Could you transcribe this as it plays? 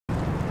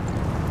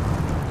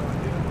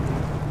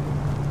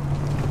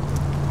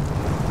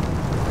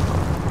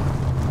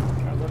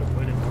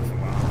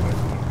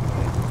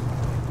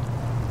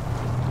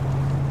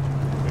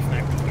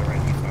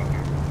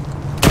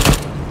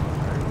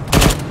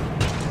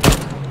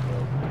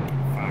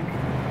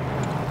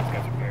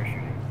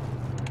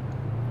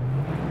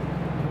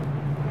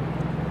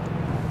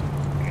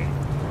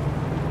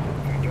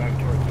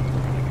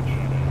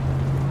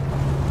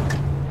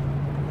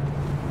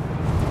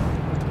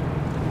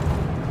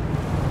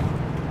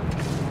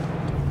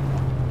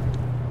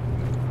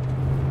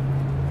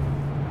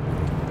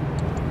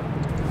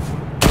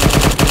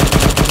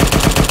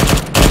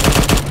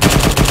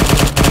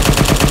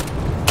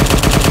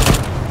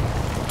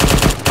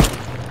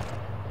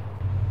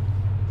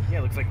Yeah,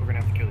 looks like we're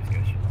gonna have to kill these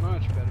guys.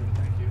 Much better,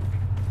 thank you.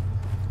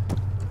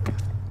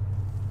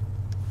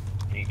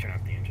 Can you turn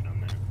off the engine on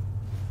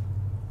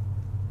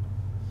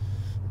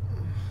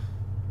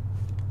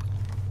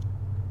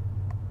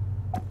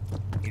that?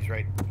 He's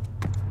right.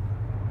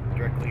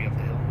 Directly up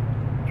the hill.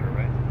 To our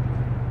right.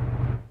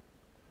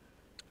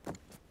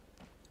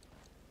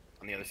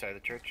 On the other side of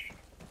the church.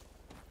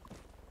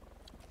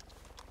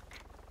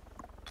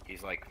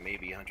 He's like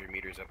maybe 100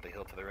 meters up the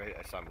hill to the right.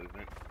 I saw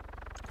movement.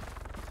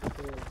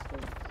 Okay, let's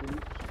start the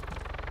siege.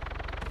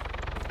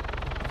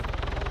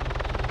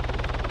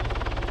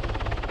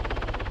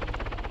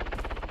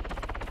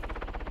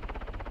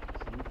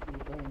 Siege is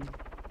done.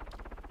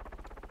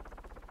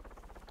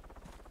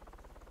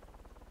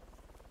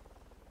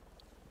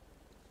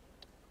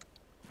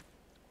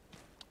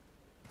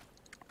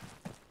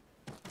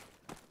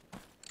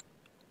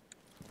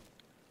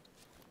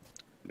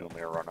 You want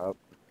me to run up,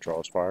 draw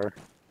his fire?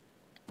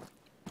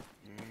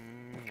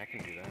 I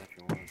can do that if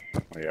you want.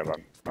 Well, yeah, but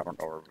I don't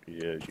know where he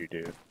is. You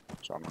do,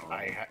 so I'm gonna.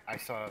 I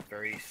saw a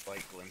very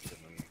slight glimpse of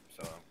him,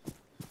 so.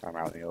 I'm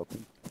out in the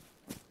open.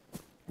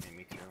 Yeah,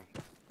 me too.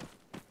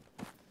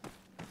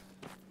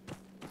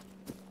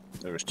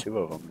 There was 2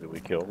 of them. Did we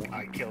kill one?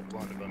 I killed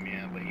one of them,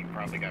 yeah, but he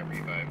probably got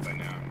revived by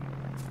now.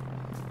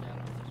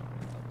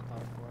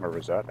 Where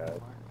was that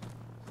at?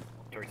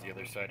 Towards the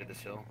other side of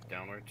this hill,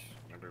 downwards.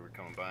 Remember, we're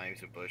coming by.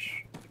 He's a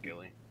bush, a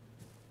ghillie.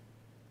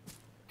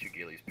 2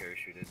 ghillies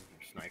parachuted,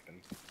 they're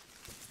sniping.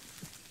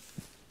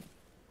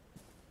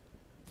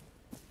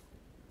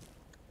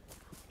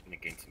 Gonna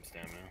gain some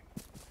stamina.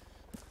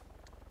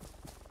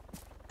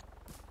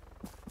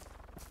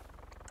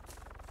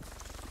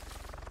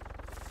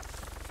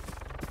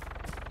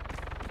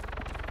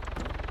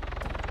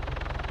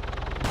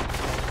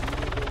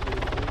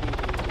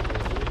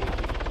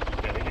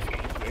 Yeah, they just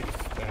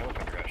the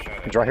helicopter got shot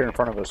at. He's right here in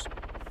front of us.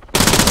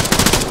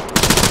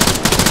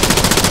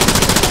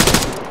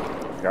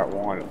 Got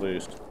one at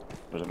least.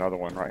 There's another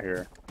one right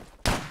here.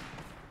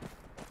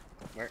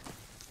 Where?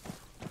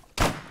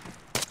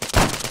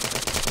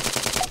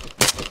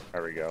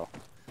 There we go.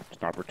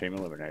 Sniper team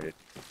eliminated.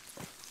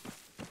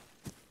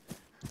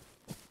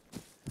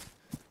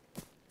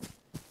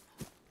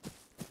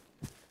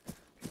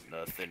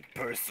 Nothing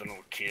personal,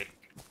 kid.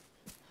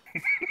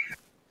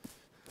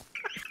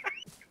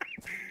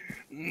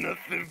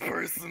 Nothing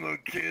personal,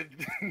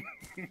 kid.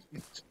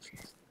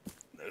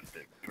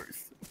 Nothing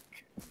personal,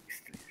 kid. You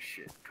steal your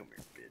shit. Come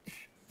here, bitch.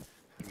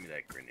 Give me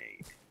that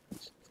grenade.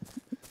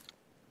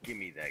 Give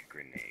me that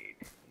grenade.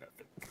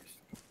 Nothing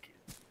personal, kid.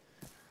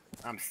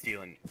 I'm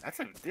stealing.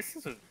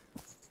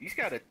 He's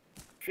got a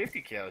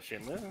 50 cal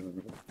Shinla.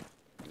 You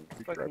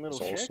Fucking grab little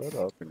this all shits. set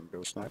up and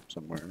go snipe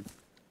somewhere.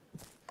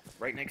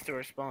 Right next to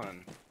our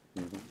spawn.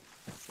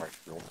 Right,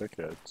 real thick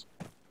heads.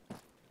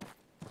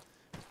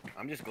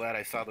 I'm just glad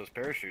I saw those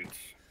parachutes.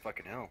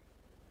 Fucking hell.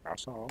 I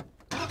saw 'em.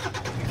 And I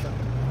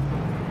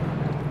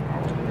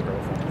was gonna go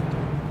for 'em.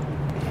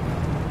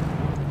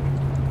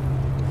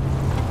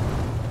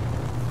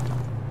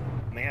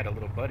 they had a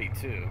little buddy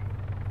too.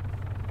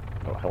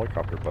 Oh,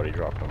 helicopter buddy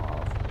dropped him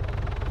off.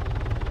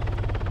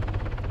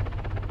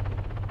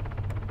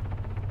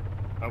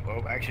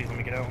 Oh, actually, let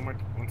me get out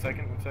one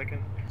second.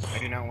 I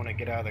do not want to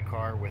get out of the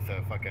car with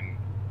a fucking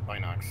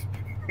binocs.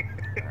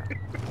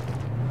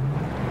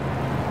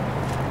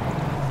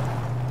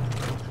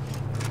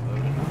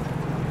 Loading.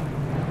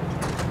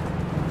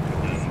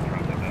 Done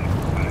probably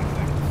about 5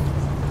 seconds.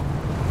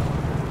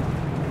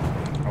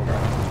 Oh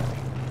god.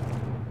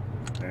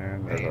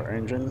 And there's our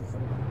engine.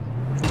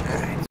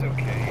 It's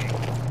okay.